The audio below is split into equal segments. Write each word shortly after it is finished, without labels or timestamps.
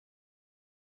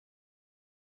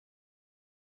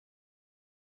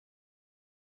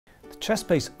The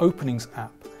Chessbase Openings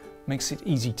app makes it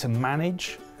easy to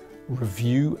manage,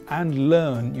 review and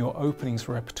learn your openings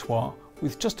repertoire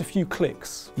with just a few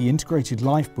clicks. The integrated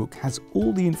Lifebook has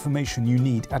all the information you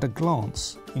need at a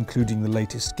glance, including the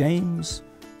latest games,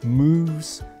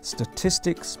 moves,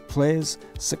 statistics, players,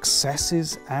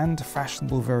 successes and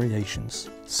fashionable variations.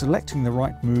 Selecting the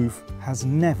right move has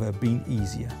never been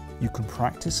easier. You can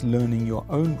practice learning your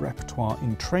own repertoire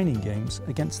in training games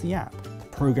against the app.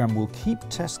 The program will keep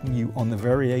testing you on the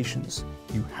variations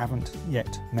you haven't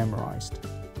yet memorized.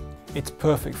 It's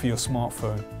perfect for your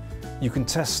smartphone. You can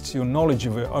test your knowledge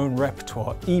of your own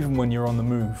repertoire even when you're on the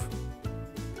move.